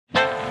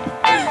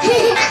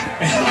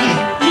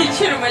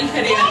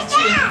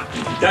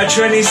და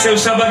ჩვენ ისევ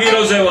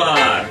საბაგიროზე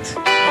ვართ.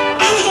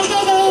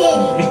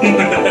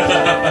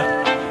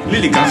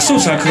 ლილი,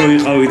 გახსოვს აქ რო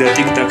იყავი და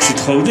ტიკ-ტაქსი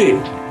თხოვდი?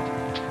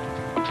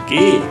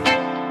 კი.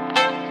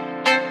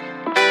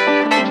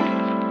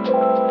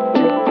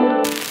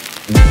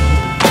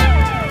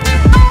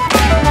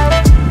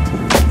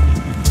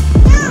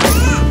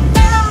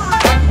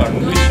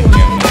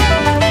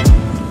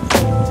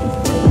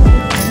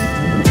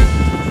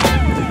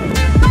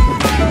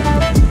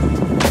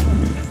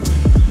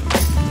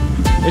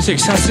 ესე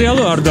იგი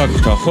სასრიალო არ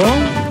დაგხვდა, ხო?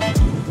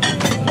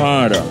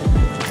 არა.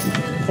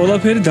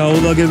 ყველაფერი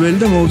დაულაგებელი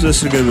და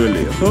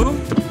მოუწესრიგებელია, ხო?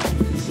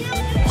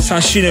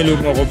 საშინელი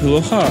უკმაყოფილო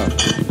ხარ?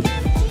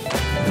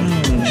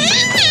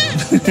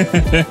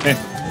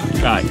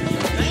 კაი.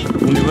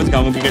 უნდათ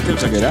გამოგიგეთებ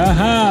საგე რა?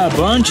 აჰა,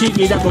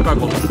 ბონჩიკი და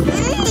კოკა-კოლა.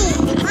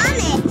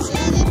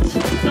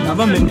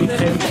 აბა მე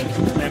მითხარ.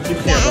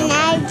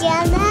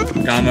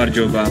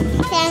 გამარჯობა.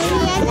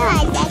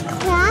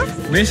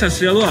 მე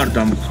სასრიალო არ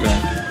დამხვდა.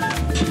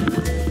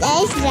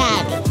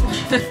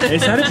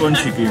 ეს არის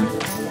პონჩიკი.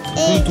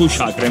 თუ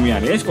შაკრემი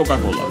არის, ეს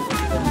კოკა-კოლა.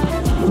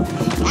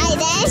 აი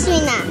და ეს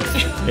ვინა?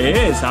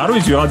 ეს არ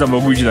ვიცი რა და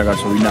მოგვიჭდა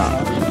კაცო ვინა.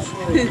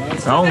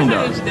 გაუნდა.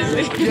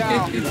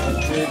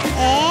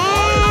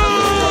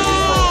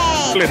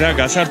 რა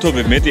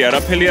გასართობებ მეტი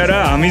არაფერი არა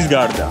ამის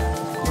გარდა.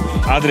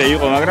 ადრე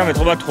იყო, მაგრამ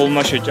ეთქობა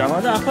თოლმა შეჭამა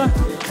და ახლა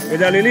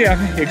მედალილი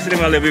ახლა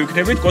ექსტრემალები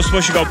ვიქნებით,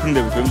 კოსმოსში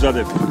გავფრინდებით,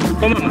 ვემზადებით.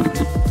 ხო მამა?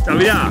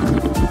 წავიდა?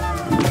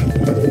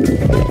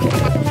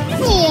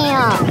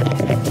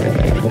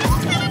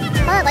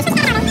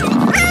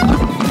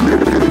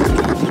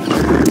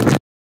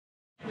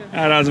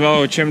 არა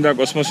ზმაო, ჩემ და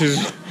კოსმოსის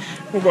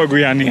უკვე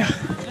გვიანია.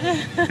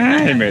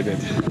 აი მედეთ.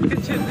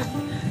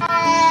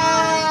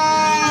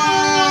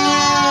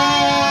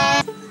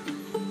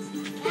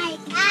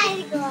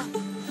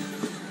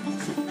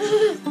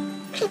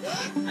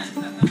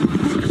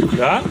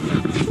 და?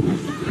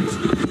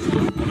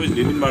 ამის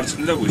ლილიმ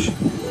მარცხნდა გუში.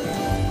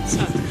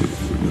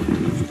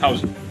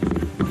 თავზე.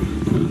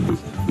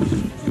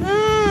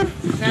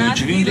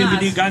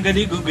 ჯრინდები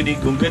განგადი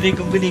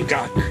გუნგადი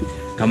გაკ.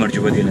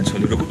 გამარჯობა დიანა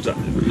ცოლი როგორ გწა?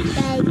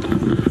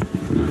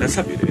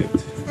 დასაპირებთ.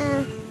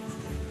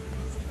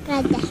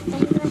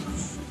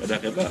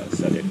 გადაღება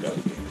სადენ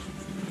გავიდე.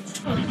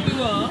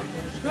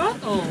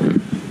 რატო?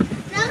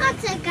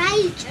 რაღაცა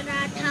გაიჭრა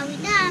თავი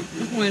და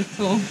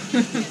უერთო.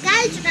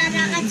 გაიჭრა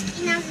რაღაც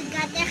კინაზე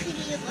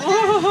გადახილი იყო და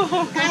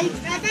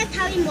გაიჭრა და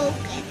თავი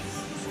მოუკერეს.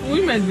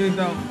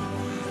 უიმედვედა.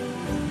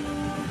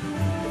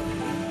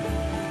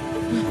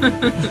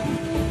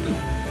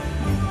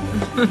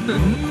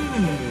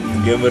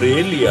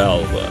 Gabrieli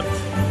Albert.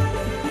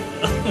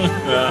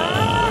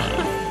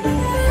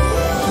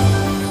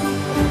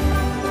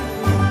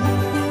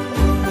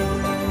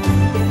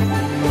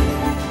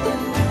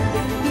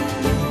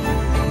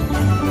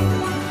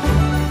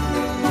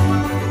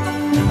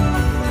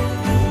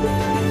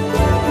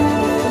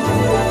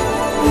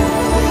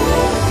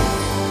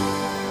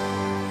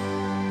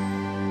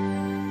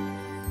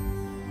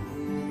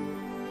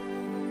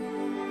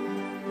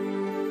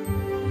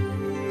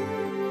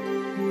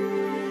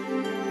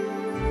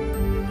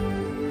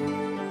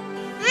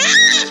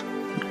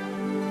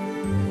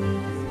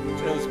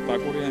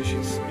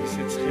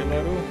 ისეც ხელა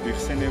რომ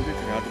ვიხსენებდით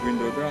რა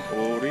გვინდა და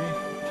ორი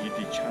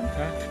დიდი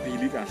ჩანთა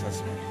თბილი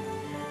დასასმელი.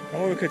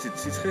 გამოვიქეცით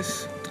სიცხეს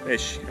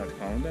ტყეში, რა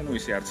თქმა უნდა, ну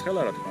ისე არ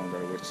ცხელა რა თქმა უნდა,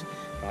 როგორც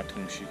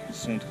ბათუმში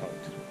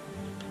სუნთქავთ.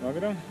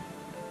 მაგრამ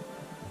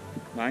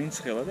მაინც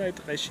ხელა და აი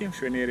ტყეში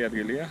მშვენიერი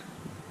ადგილია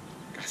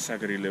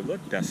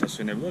გასაგრილებლად,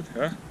 დასასვენებლად,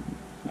 რა?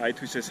 აი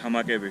თუ ეს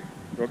ჰამაკები.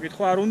 რო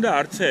კითხვა არ უნდა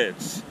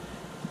არცეც.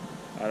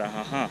 არა,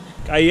 აჰა.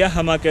 კაია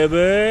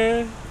ჰამაკები.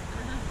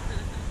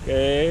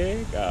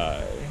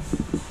 კაი.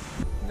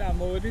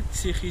 მოვედით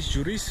ციხის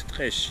ჯვრის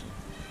ტყეში.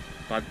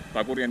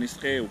 ბაკურიანის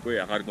ტყე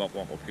უკვე აღარ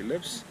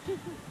გვაყოფილებს.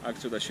 აქ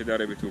ცოტა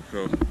შედარებით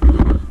უფრო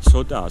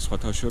ცოტაა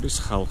სხვათა შორის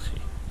ხალხი.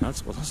 რაც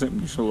ყველაზე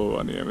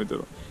მნიშვნელოვანია, იმიტომ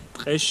რომ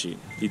ტყეში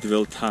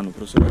დიდველთან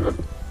უბრალოდ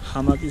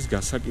ჰამაკის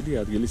გასაკიდი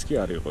ადგილიც კი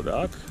არ იყო და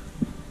აქ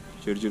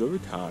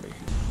ჯერჯერობით არის.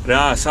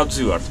 რა,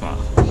 საბძივართ მაგ.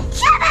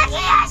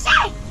 საბაგიროში.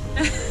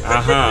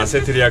 აჰა,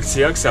 ასეთი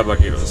რეაქცია აქვს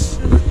საბაგიროს.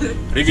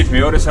 რიგით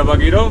მეორე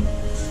საბაგირო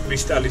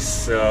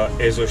კრისტალის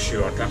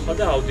ეზოში ვართ ახლა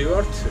და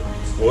ავდივართ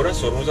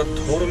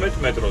 252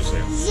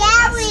 მეტროზე.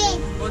 ზევი.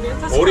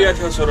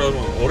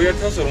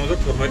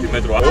 2052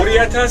 მეტრო.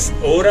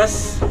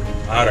 2200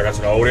 არა,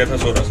 კაცო,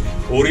 2200.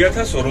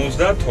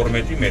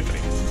 2052 მეტრი.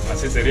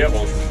 ასე წერია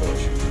ყოველ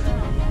შემთხვევაში.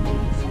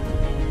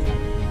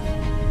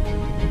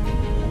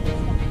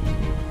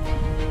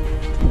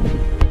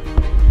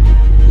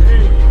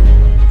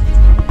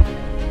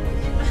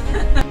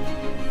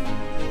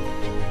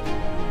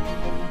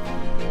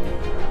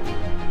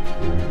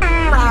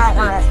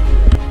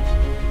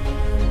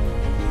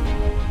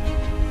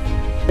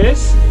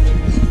 ეს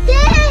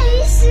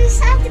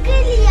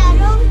სადგელია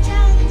რომ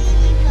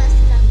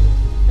ჩანდიიბასა.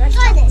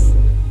 რატოდეს?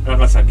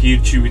 რაღაცა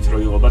გირჩივით რო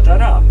იყო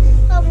პატარა?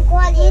 ხო,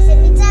 მგვალი ესე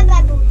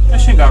მიწაბებული. და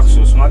შენ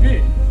გახსოვს მაგი?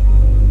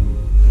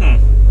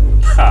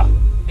 ხა.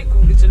 ეგ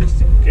 2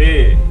 წელიწადი. კი,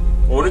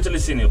 2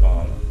 წლის წინ იყო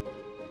მამა.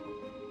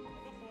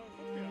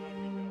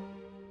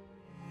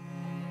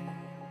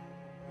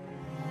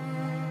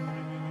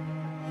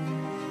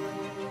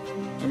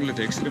 მოგლეთ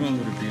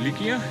ექსტრემალური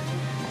ბილიკია.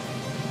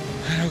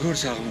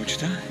 როგორც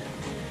აღმოჩნდა,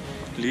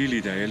 ლილი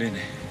და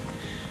ელენე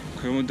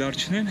ქვემოთ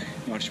დარჩნენ,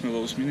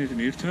 მარშმელოუს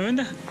მიირთმევენ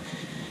და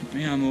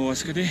მე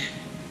ამოვასკდი.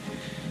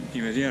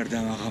 იმედი არ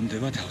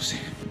დამაღამდება თავზე.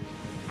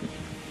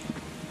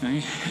 აი,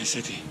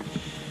 ესეთი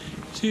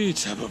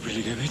ციცა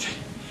ბილიკებით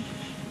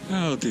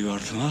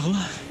ავდივართ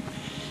მაღლა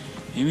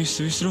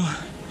იმისთვის, რომ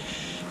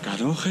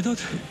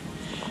გადავხედოთ,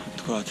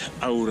 თქვათ,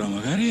 აურა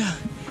მაგარია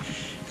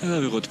და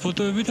დავიღოთ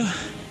ფოტოები და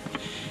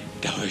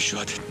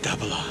დავეშვათ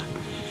დაბლა.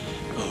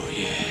 Oh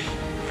yeah.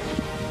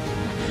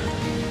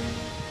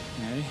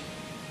 აი,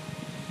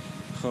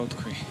 ხო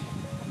თქვი.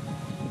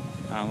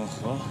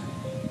 ამოხო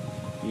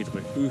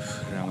იტყვი,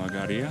 რა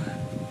მაგარია.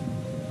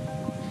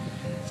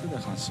 ცოტა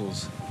ხანს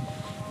სულს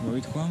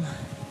მოითქვამ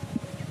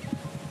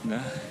და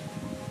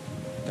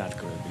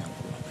დათქვები ამ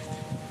ყველაფრით.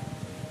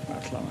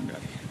 მართლა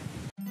მაგარია.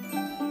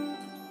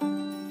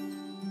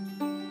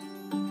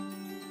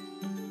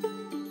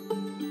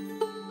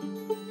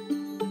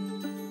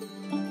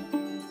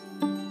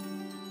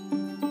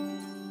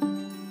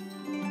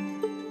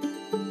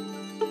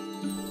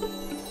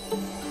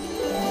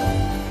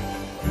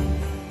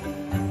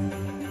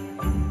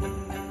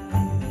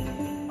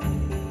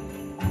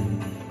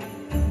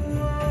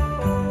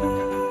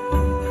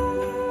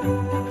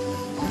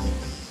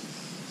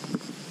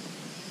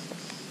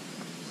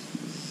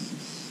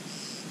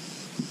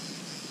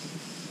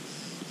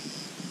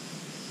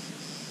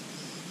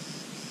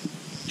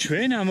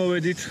 ჩვენ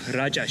ამოვედით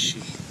რაჭაში.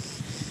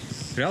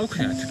 რა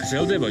ვქნათ,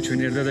 გრძელდება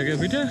ჩვენი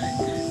ერთადაგები და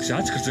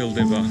გზაც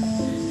გრძელდება.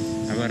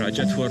 აბა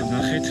რაჭა თუ არ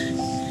ვნახეთ,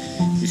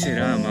 ისე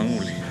რა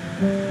მამული.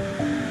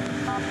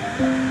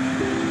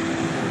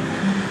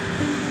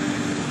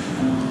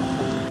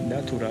 და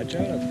თუ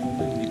რაჭა, რა თქმა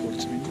უნდა,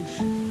 ნიკორწმინდის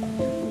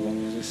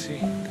ულამაზესი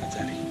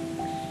ტაძარი.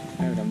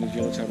 მე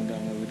რამდენჯერაც არ უნდა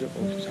ამოვიდე,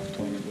 ყოველთვის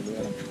აქტუალურია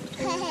არ ამჩვენო.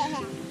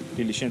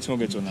 ლილი, შენც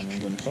მოგეწონა მე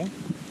მგონი, ხო?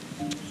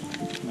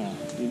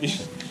 ლილი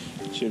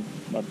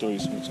მარტო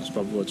ის მოწონს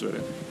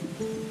ბაბუაწვერები.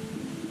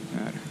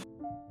 არა.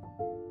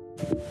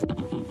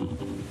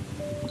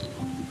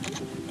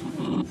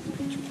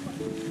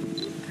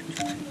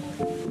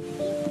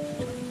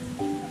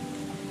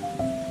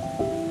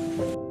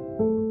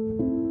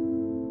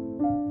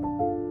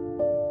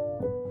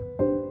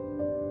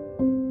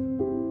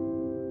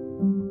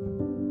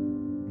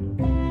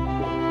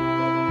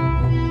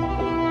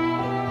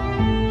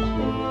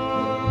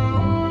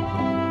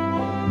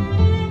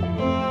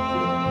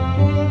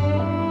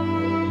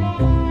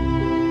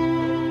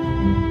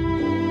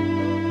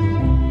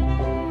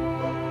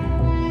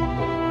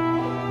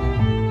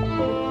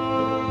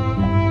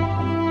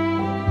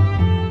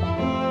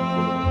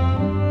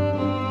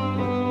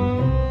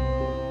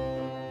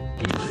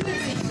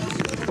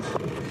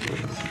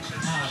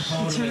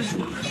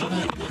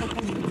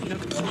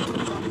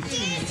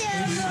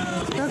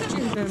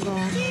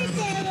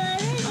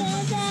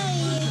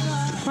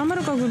 Mama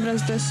რო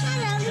გაგვიბრაზდეს.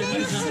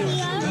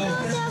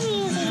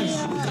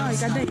 აი,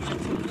 გადაი.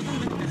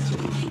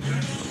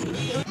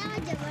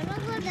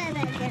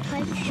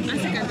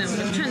 ასე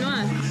გადავიდე, ჩვენ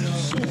ვარ?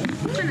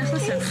 ჩვენ ახლა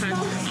სათხარ.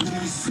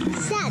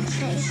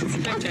 სათხარ.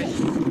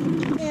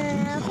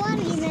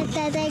 ხوارინა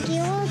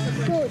დადაგიო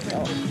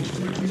ფოტო.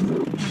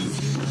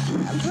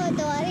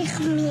 ფოტო არის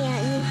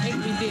ხმიანი. ეგ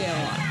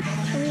ვიდეოა.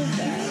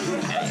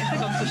 ახლა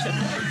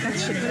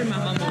გავხსენე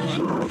მამა მოვა.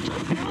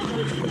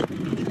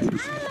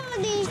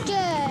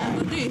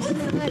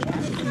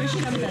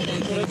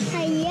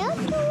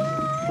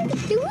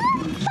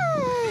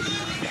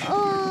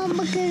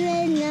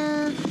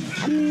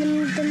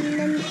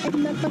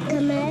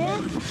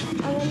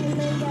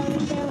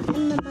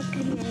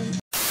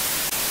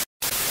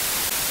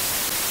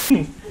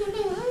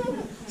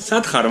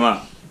 სათხარმა?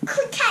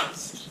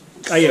 ქუთაისი.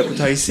 კაია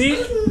ქუთაისი?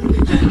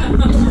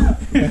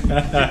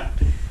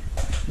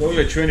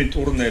 მოგლე ჩვენი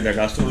ტურნე და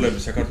გასტროლები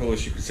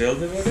საქართველოში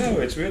გრძელდება და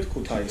ვეწვიეთ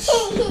ქუთაისს.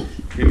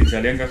 ლილი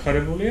ძალიან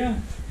გახარებულია.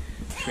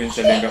 ჩვენ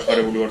ძალიან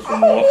გახარებული ვართ რომ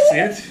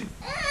მოვახციეთ.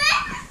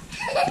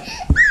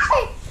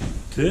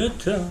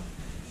 თეთა.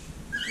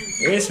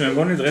 ეს მე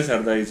მგონი დღეს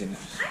არ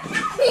დაიძინებს.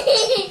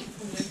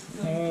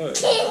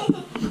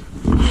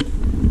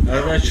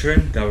 და ჩვენ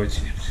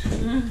დავეცინებთ.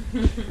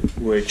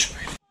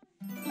 ვეჭვი.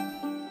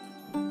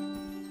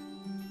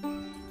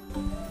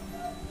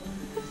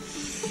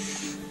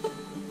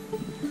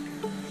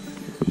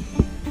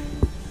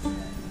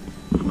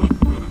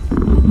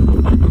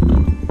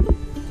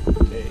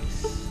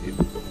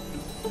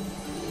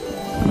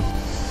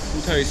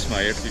 ისმა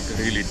ერთი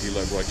გრილი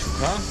დილა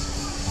გვაჩუქა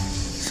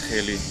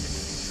ცხელი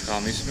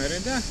ღამის მერე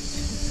და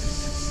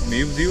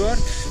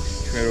მივდივართ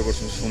ჩვენ როგორც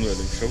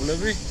მსხუნველი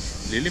მშობლები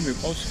ლილი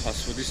მიყვავს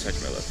ფასფუდის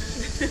საჭმელად.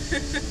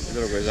 ეს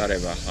როგორ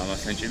ეზარება ახლა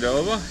ამასთან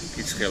ჭიდაობა,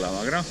 კიცხელა,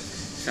 მაგრამ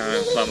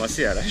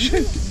სამფლამასი არა.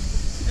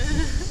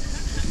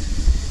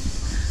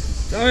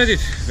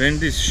 დავედით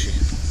ვენდისში.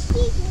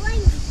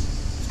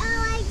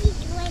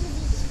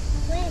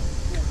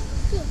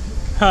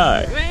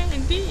 Hi.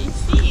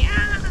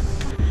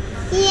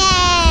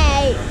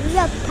 Yay!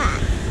 Lopa.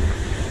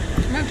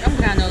 მაგ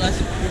გრანოლას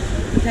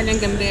ძალიან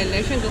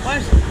გემრიელია, შენ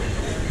გიყვარს?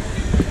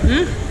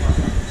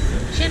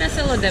 შენ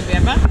ასელოდები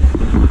აბა?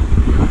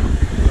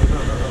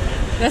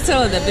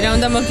 ასელოდები, რა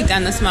უნდა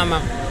მოგიტანოს მამა?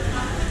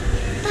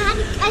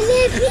 ბარი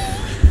კალები.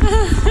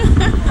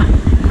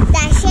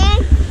 და შენ?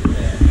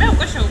 მე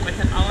უკვე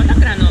შევუკვეთა ყავა და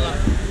გრანოლა.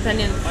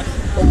 ძალიან გიყვარს.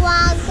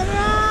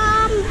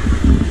 ვაგრამ.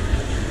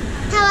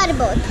 თავარი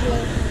ბოთლი.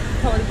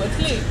 თავარი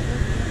ბოთლი?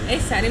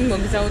 ეს არის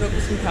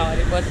იმოგზაურობის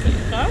მთავარი ბოთლი,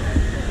 ხო?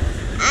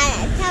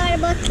 არა, თავარი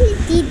ბოთლი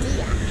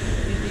დიდია.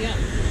 დიდია.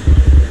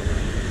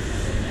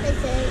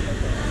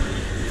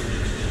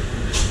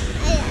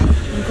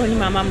 მგონი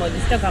მამა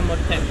მოდის და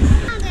გამორთებს.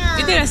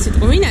 კიდე რა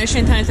სიტყვა, ვინ არის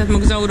შენთან ერთად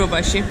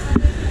მოგზაურობაში?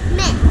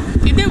 მე.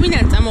 კიდე ვინ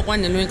არის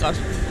წამოყვანილი, ვინ ყავს?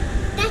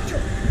 დაჩუ.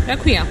 რა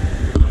ქვია?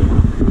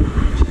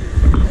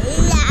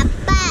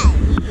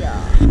 ლაპაიო.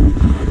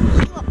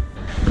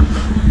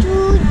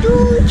 დუ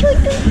ჩუ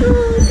დუ დუ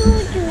დუ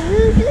დუ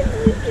დუ.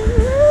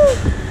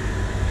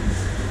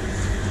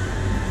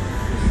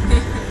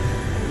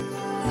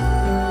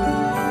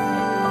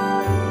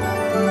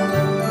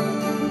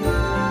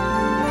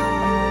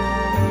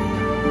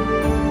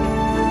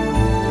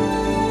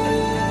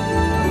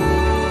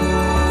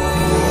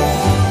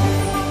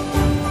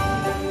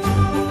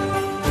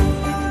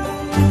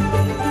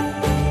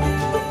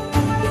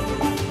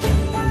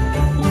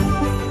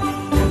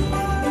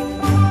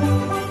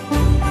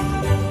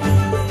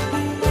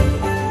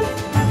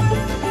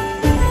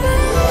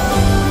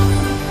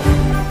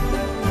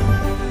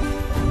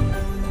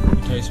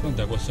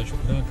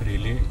 დაგვასაშუქრა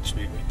გრილი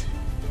წვიმით.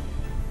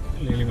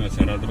 ლილიმაც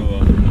არადროა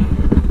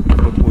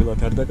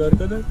პოპულარად არ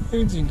დაკარგა და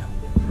ეძინა.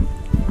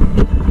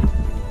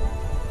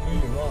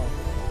 ლილიმ,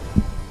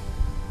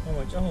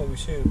 მამა ჭამობი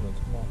შეერნოთ,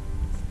 მა.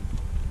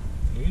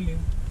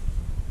 ლილიმ.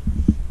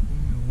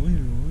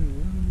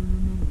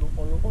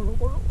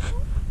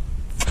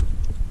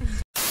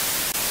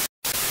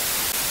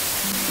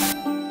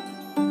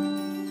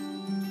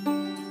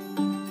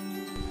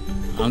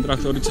 ამ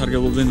ტრაქტორით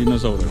სარგებლობდნენ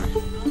დინოზაურები.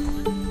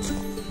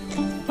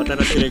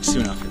 პატარა ტრექსი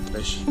ვნახეთ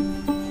წეში.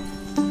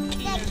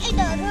 და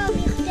კიდე რომ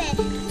მიხდე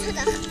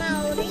ცოტა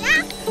ხმაურია.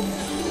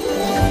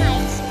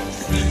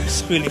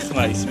 სვილი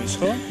ხმა ისმის,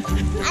 ხო?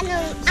 ანუ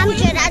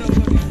ამჯერად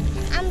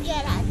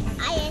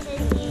აი ეს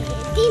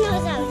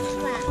დინოზაურის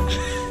ხმა.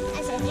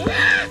 ასეთი.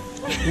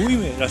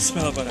 უიმე, რა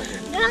სმელაპარაკე.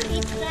 რა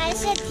გითხრა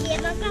ესეთია,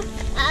 მაგრამ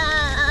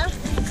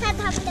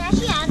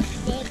სათაფლიაში არ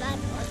ხდება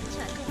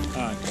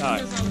ცოტა.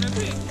 კაი.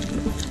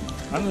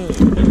 ანუ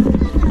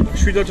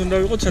შვიდად უნდა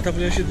ვიყოთ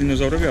სათაფლიაში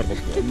დინოზავრები არ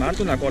ყოფილა.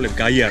 მარტო ნაკვალებ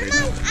გაიარეთ.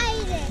 აი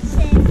ეს.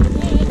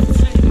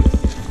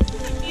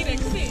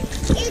 ირექსი?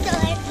 კიდო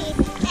ერთი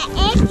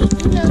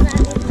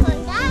დინოზავრი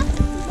ხონდა,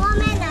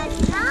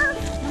 მომენადა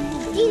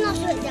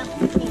დინოზავრი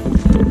დახვდი.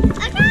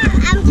 აკა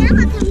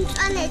ამჯერად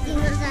მწვანე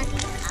დინოზავრი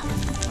ყავს.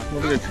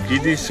 მოგდეთ,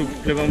 გიდის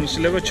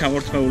უფლებამოსილება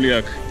ჩამორთმეული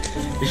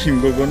აქვს იმ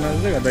გოგონას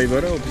და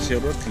გადაიბარა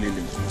ოფიციალურად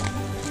ლილიმ.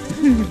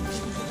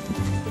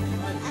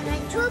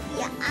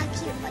 ჩოპია აქ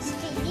იყოს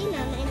ხიდი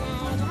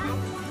ნამენარად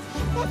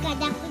და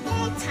გადახვიდე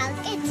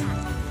ცალკე.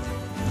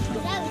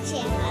 რა ვიცი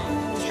ახლა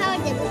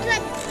ჩავარდები თუ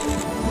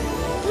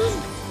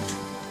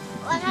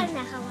აღარ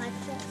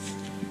ნახავთ.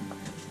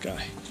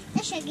 კაი.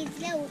 და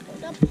შეგიძლია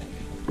უყურებ.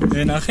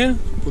 ენახე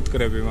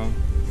ფუტკრები მამ.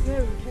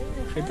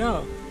 ხედა?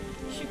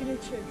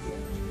 შიგნით შეძია.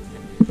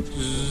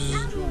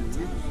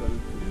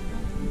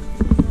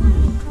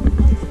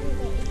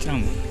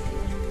 ჭამ.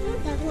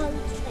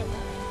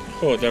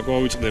 ხო,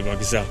 დაგვაუწყდება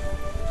გზა.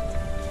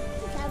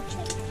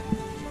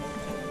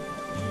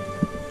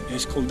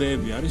 ეს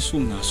კლდეები არის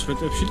სულ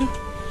ნასვეტებში და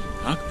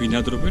აქ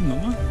ბინადრობენ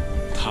მამა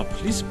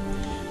თაფლის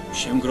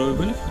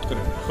შემგროვებელი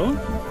ფუტკრები, ხო?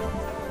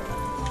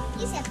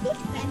 ისე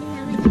ფუტკრები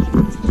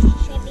ნამენარად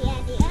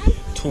შეებიან.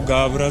 თუ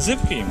გააბრაზებ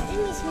კი იმ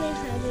იმის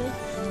მეხარი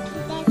თუ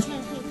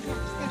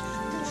დაჩაფიქრებს და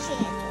თუ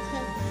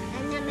შეეწუხებ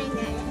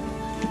ნამენარად.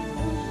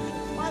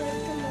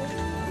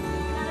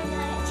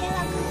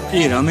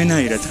 კი,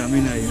 რამენაირად.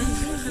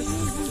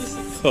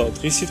 ხო,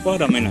 დღის სიტყვა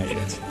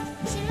რამენაირად.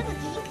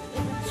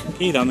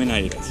 კი,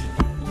 რამენაირად.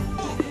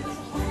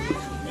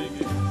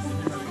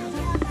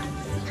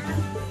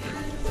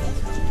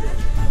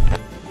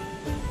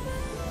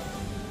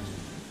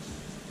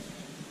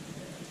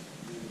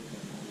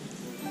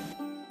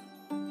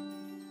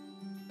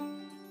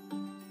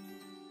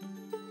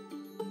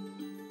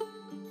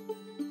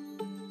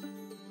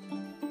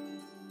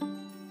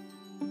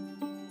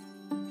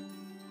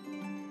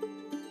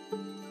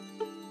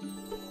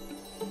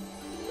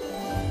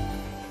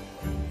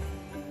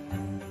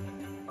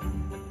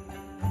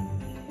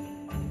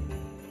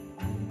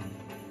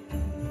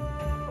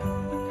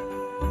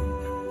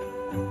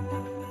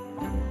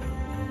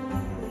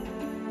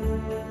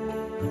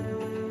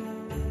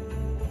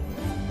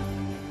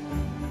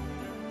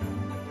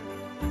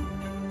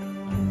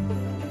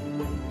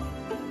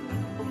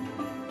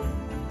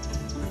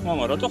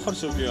 მამა, რატო ხარ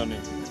ზოგიანი?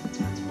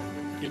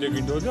 კიდე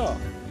გინდოდა?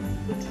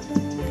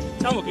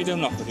 წამო კიდე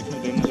ვნახოთ იქ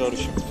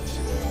დინოზაურის შემოწმეს.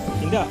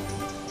 გინდა?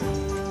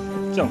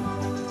 წამ.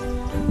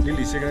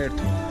 ლილი ისე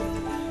გაერთო.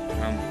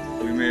 ამ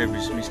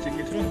მღვიმეების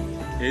მისტიკით რომ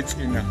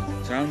ეწყინა.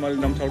 ძალიან მალე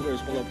დამთავრდა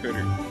ეს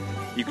ყველაფერი.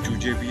 იქ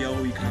ჯუჯებიაო,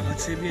 იქ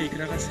რაღაცებია, იქ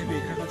რაღაცებია,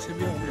 იქ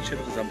რაღაცებია, უბრალოდ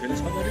შედგა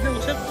ზამთრის ხაბარი და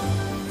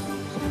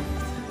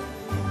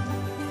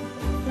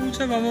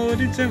უცებ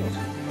ამოვედით ზემოთ.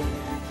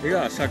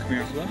 ეგა საქმე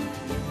ახლა.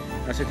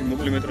 ასეთი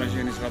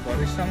მოკლიმეტრაჟიანი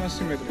ზღაპარი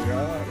 300 მეტრი რა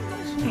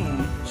არის.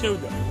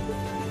 შევიდა.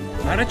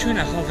 არა ჩვენ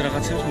ახალ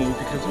რაღაცებს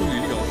მოვიფიქრეთ რომ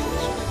ლილი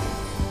გავახსენოთ.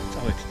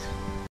 წავედით.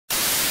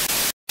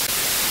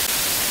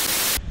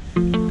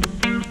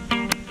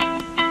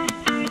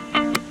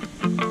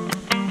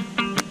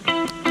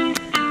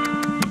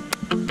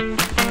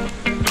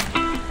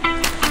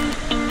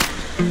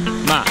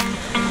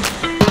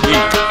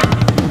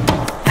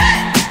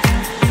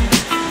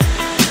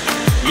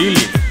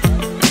 ლილი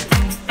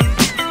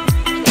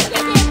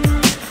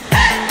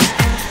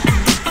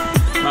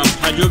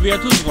ჯობია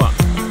თუ ზღვა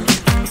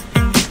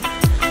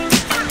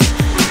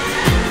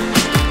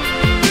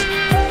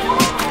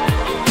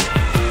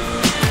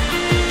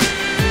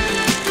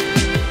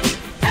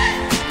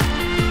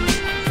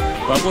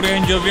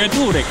ბაკურიან ჯობია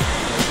თუ ურეკ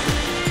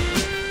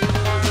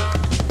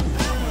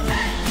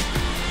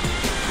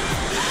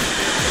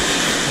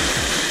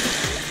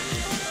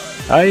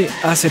აი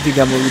ასეთი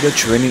გამოვიდა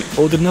ჩვენი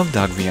ოდნავ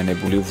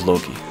დაგვიანებული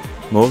ვლოგი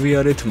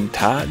მოვიარეთ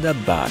მთა და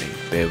ბარი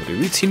ბევრი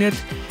ვიცინეთ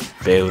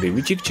ბევრი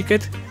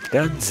ვიჭიკჭიკეთ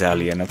და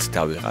ძალიანაც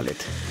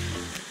დავიღალეთ.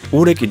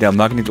 ურეკი და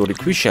მაგნიტური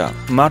ქვიშა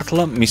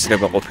მართლა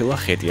მისრება ყოფილა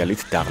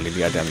ხეტიალით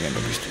დაღლილი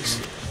ადამიანებისთვის.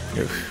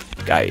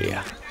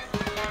 კაია.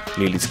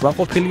 ლილიც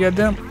გვაყოფილია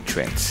და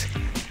ჩვენც.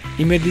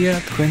 იმედია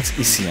თქვენც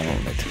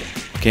ისიამოვნეთ.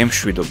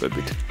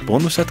 გემშვიდობებით.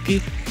 ბონუსად კი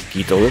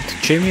გიტოვებთ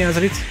ჩემი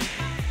აზრით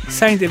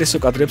საინტერესო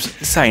კადრებს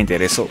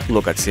საინტერესო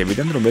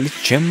ლოკაციებიდან, რომელიც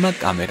ჩემმა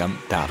კამერამ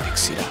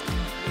დააფიქსირა.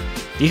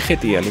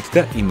 იხეტიალით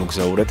და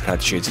იმოგზაურეთ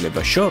რაც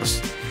შეიძლება შორს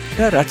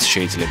და რაც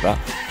შეიძლება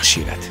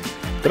ხშირად.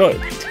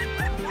 დროებით